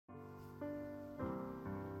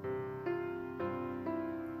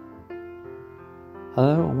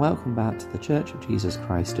Hello and welcome back to the Church of Jesus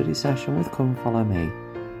Christ study session with Come Follow Me.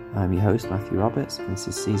 I'm your host Matthew Roberts and this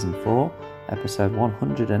is Season 4, Episode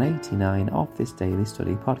 189 of this daily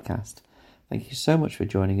study podcast. Thank you so much for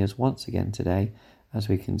joining us once again today as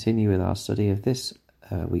we continue with our study of this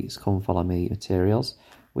week's Come Follow Me materials.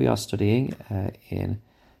 We are studying in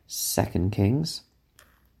 2 Kings,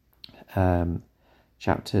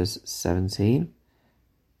 chapters 17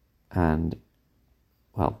 and,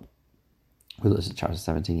 we looked at chapter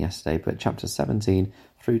 17 yesterday, but chapter 17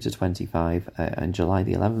 through to 25 and July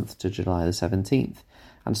the 11th to July the 17th.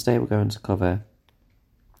 And today we're going to cover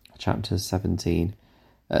chapters 18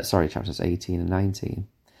 and 19.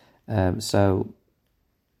 So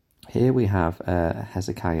here we have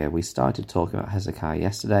Hezekiah. We started talking about Hezekiah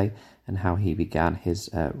yesterday and how he began his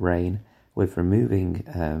reign with removing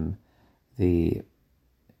the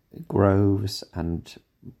groves and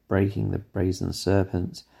breaking the brazen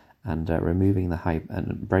serpent and removing the hype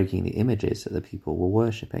and breaking the images that the people were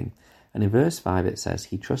worshipping. And in verse 5 it says,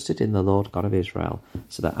 "He trusted in the Lord God of Israel,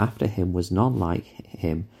 so that after him was none like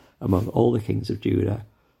him among all the kings of Judah,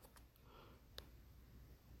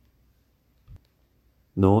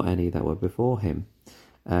 nor any that were before him."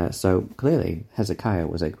 So clearly Hezekiah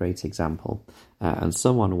was a great example and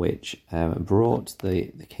someone which brought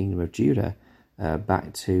the kingdom of Judah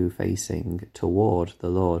back to facing toward the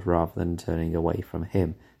Lord rather than turning away from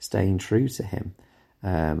him, staying true to him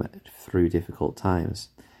through difficult times.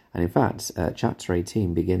 And in fact, chapter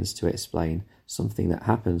 18 begins to explain something that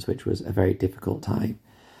happens which was a very difficult time.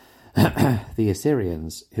 The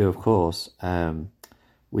Assyrians, who of course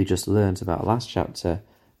we just learned about last chapter,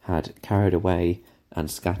 had carried away and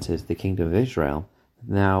scattered the kingdom of Israel,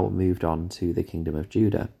 now moved on to the kingdom of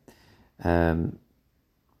Judah. In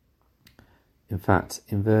fact,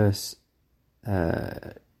 in verse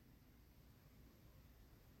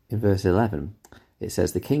 11, it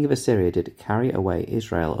says, "The king of Assyria did carry away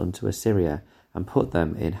Israel unto Assyria, and put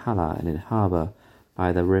them in Halah and in Harbor,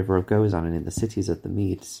 by the river of Gozan, and in the cities of the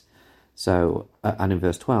Medes." So, and in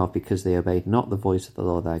verse 12, "Because they obeyed not the voice of the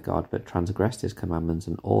Lord their God, but transgressed his commandments,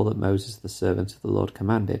 and all that Moses the servant of the Lord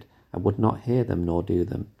commanded, and would not hear them nor do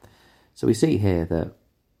them." So we see here that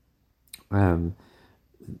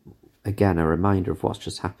again, a reminder of what's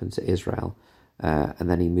just happened to Israel, and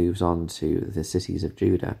then he moves on to the cities of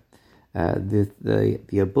Judah.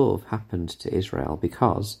 The above happened to Israel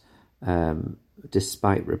because,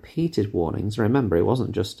 despite repeated warnings, remember, it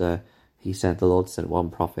wasn't just the Lord sent one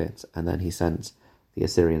prophet and then he sent the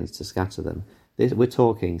Assyrians to scatter them. We're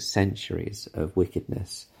talking centuries of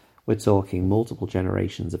wickedness. We're talking multiple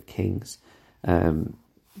generations of kings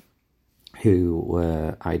who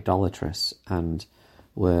were idolatrous and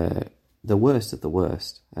were the worst of the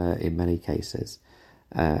worst in many cases.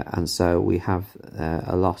 And so we have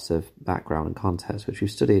a lot of background and context which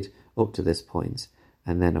we've studied up to this point,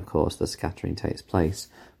 and then of course the scattering takes place.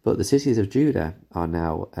 But the cities of Judah are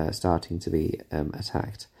now starting to be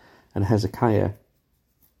attacked, and Hezekiah,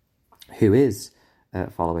 who is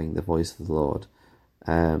following the voice of the Lord,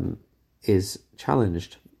 is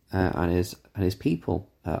challenged, and his people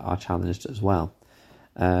are challenged as well.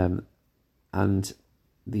 And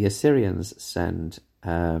the Assyrians send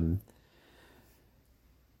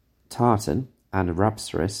Tartan and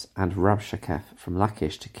Rabsaris and Rabshakeh from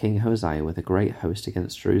Lachish to King Hosea with a great host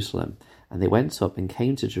against Jerusalem. And they went up and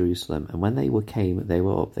came to Jerusalem, and when they came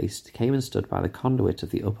up, they came and stood by the conduit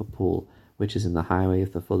of the upper pool, which is in the highway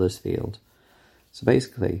of the fuller's field. So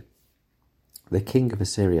basically, the king of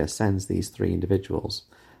Assyria sends these three individuals,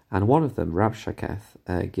 and one of them,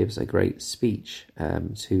 Rabshakeh, gives a great speech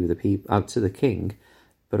to the king,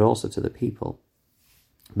 but also to the people,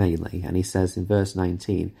 mainly. And he says in verse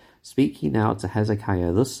 19, "Speak ye now to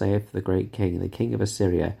Hezekiah, thus saith the great king, the king of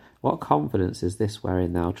Assyria, what confidence is this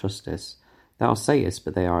wherein thou trustest? Thou sayest,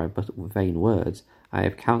 but they are but vain words, I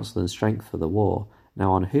have counsel and strength for the war.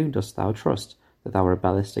 Now on whom dost thou trust, that thou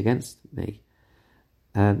rebellest against me?"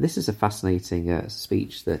 This is a fascinating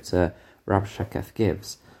speech that Rabshakeh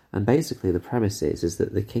gives. And basically the premise is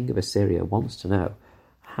that the king of Assyria wants to know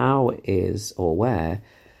where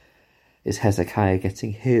is Hezekiah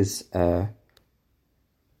getting his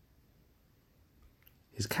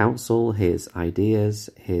counsel, his ideas,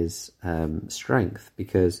 his strength,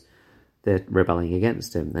 because they're rebelling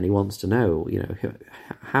against him, and he wants to know,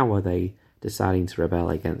 how are they deciding to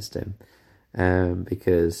rebel against him?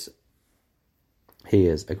 Because he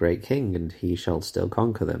is a great king, and he shall still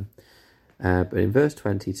conquer them. But in verse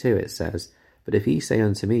 22 it says, "But if ye say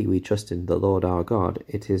unto me, we trust in the Lord our God,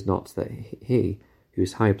 it is not that he,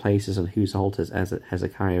 whose high places and whose altars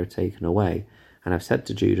Hezekiah have taken away, and have said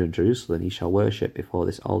to Judah and Jerusalem, ye shall worship before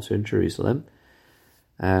this altar in Jerusalem,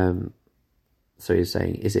 So he's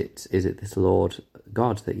saying, is it this Lord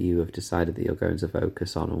God that you have decided that you're going to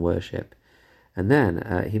focus on and worship? And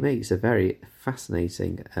then he makes a very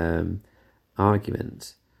fascinating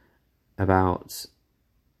argument about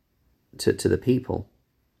to the people.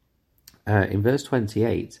 In verse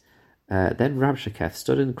 28, then Rabshakeh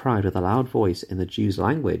stood and cried with a loud voice in the Jews'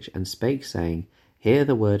 language, and spake, saying, Hear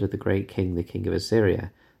the word of the great king, the king of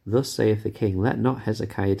Assyria. Thus saith the king, Let not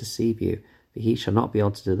Hezekiah deceive you, for he shall not be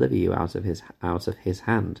able to deliver you out of his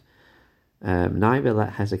hand. Neither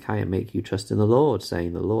let Hezekiah make you trust in the Lord,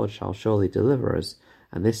 saying, The Lord shall surely deliver us,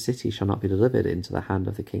 and this city shall not be delivered into the hand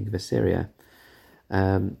of the king of Assyria.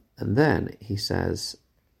 And then he says,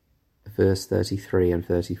 verse 33 and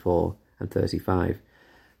 34 and 35,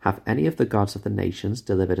 Have any of the gods of the nations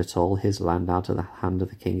delivered at all his land out of the hand of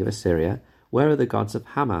the king of Assyria? Where are the gods of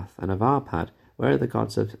Hamath and of Arpad? Where are the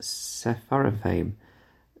gods of Sepharvaim,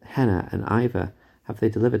 Hena and Ivah? Have they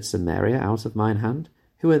delivered Samaria out of mine hand?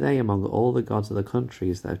 Who are they among all the gods of the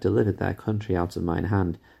countries that have delivered their country out of mine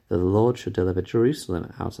hand, that the Lord should deliver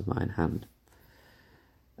Jerusalem out of mine hand?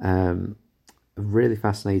 A really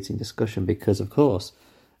fascinating discussion because, of course,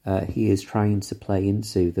 he is trying to play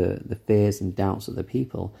into the fears and doubts of the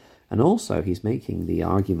people. And also he's making the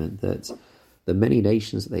argument that the many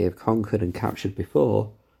nations that they have conquered and captured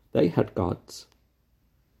before, they had gods.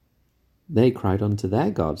 They cried unto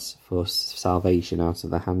their gods for salvation out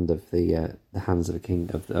of the hands of the king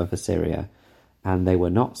of Assyria, and they were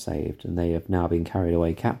not saved, and they have now been carried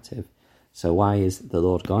away captive. So why is the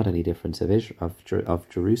Lord God any different of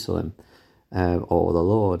Jerusalem, or the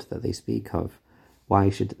Lord that they speak of? Why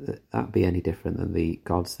should that be any different than the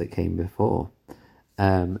gods that came before?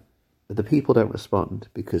 The people don't respond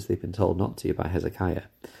because they've been told not to by Hezekiah.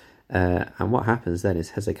 And what happens then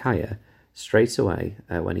is Hezekiah, straight away,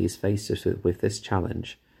 when he's faced with this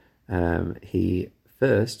challenge, he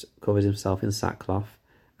first covers himself in sackcloth,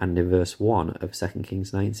 and in verse 1 of 2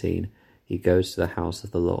 Kings 19, he goes to the house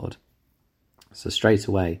of the Lord. So straight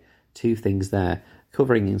away, two things there.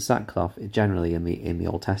 Covering in sackcloth, generally in the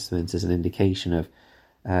Old Testament, is an indication of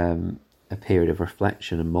a period of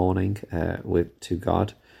reflection and mourning to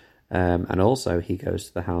God. And also he goes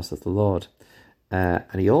to the house of the Lord.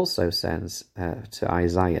 And he also sends to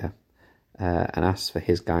Isaiah and asks for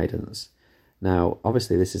his guidance. Now,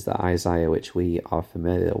 obviously, this is the Isaiah which we are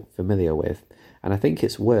familiar with, and I think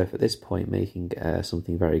it's worth at this point making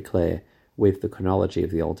something very clear with the chronology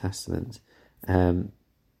of the Old Testament. 2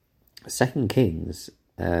 Kings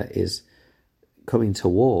is coming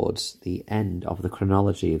towards the end of the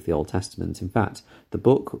chronology of the Old Testament. In fact, the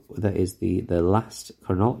book that is the last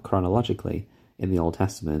chronologically in the Old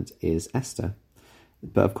Testament is Esther.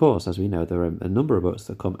 But of course, as we know, there are a number of books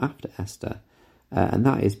that come after Esther, and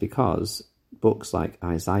that is because books like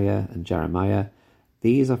Isaiah and Jeremiah,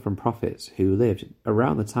 these are from prophets who lived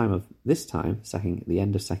around the time of this time, the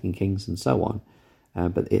end of 2 Kings and so on,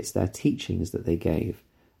 but it's their teachings that they gave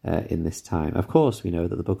in this time. Of course, we know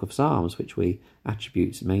that the book of Psalms, which we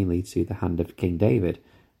attribute mainly to the hand of King David,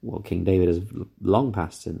 well, King David has long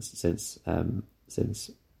passed since at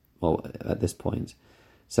this point.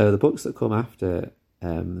 So the books that come after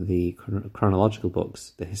the chronological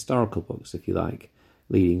books, the historical books, if you like,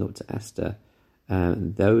 leading up to Esther,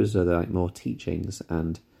 those are the more teachings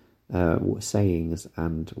and sayings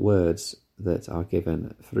and words that are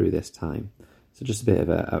given through this time. So just a bit of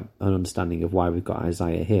an understanding of why we've got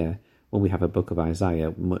Isaiah here when we have a book of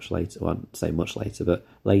Isaiah much later, well, not say much later, but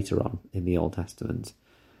later on in the Old Testament.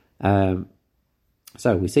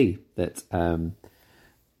 So we see that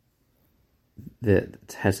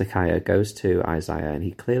Hezekiah goes to Isaiah, and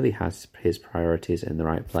he clearly has his priorities in the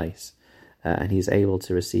right place, and he's able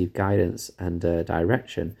to receive guidance and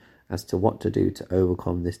direction as to what to do to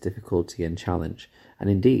overcome this difficulty and challenge. And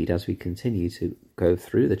indeed, as we continue to go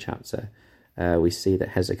through the chapter, we see that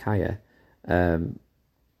Hezekiah, in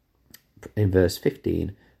verse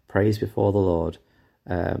 15, prays before the Lord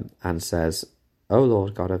and says, O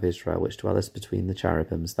Lord God of Israel, which dwellest between the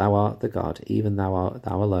cherubims, thou art the God, even thou art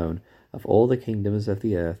thou alone. Of all the kingdoms of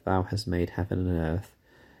the earth, thou hast made heaven and earth.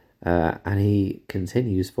 And he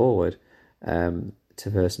continues forward to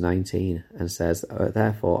verse 19 and says,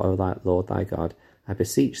 Therefore, O Lord thy God, I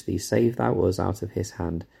beseech thee, save thou us out of his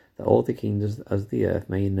hand, that all the kingdoms of the earth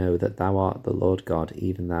may know that thou art the Lord God,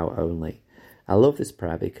 even thou only. I love this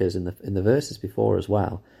prayer because in the verses before as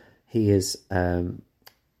well, he is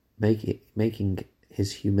making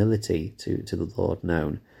his humility to the Lord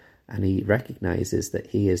known, and he recognizes that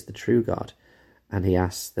he is the true God, and he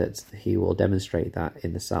asks that he will demonstrate that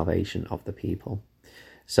in the salvation of the people.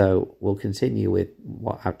 So we'll continue with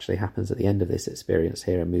what actually happens at the end of this experience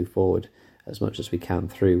here and move forward as much as we can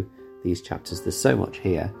through these chapters. There's so much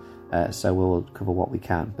here, so we'll cover what we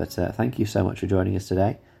can. But thank you so much for joining us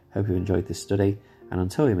today. Hope you've enjoyed this study, and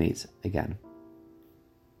until we meet again.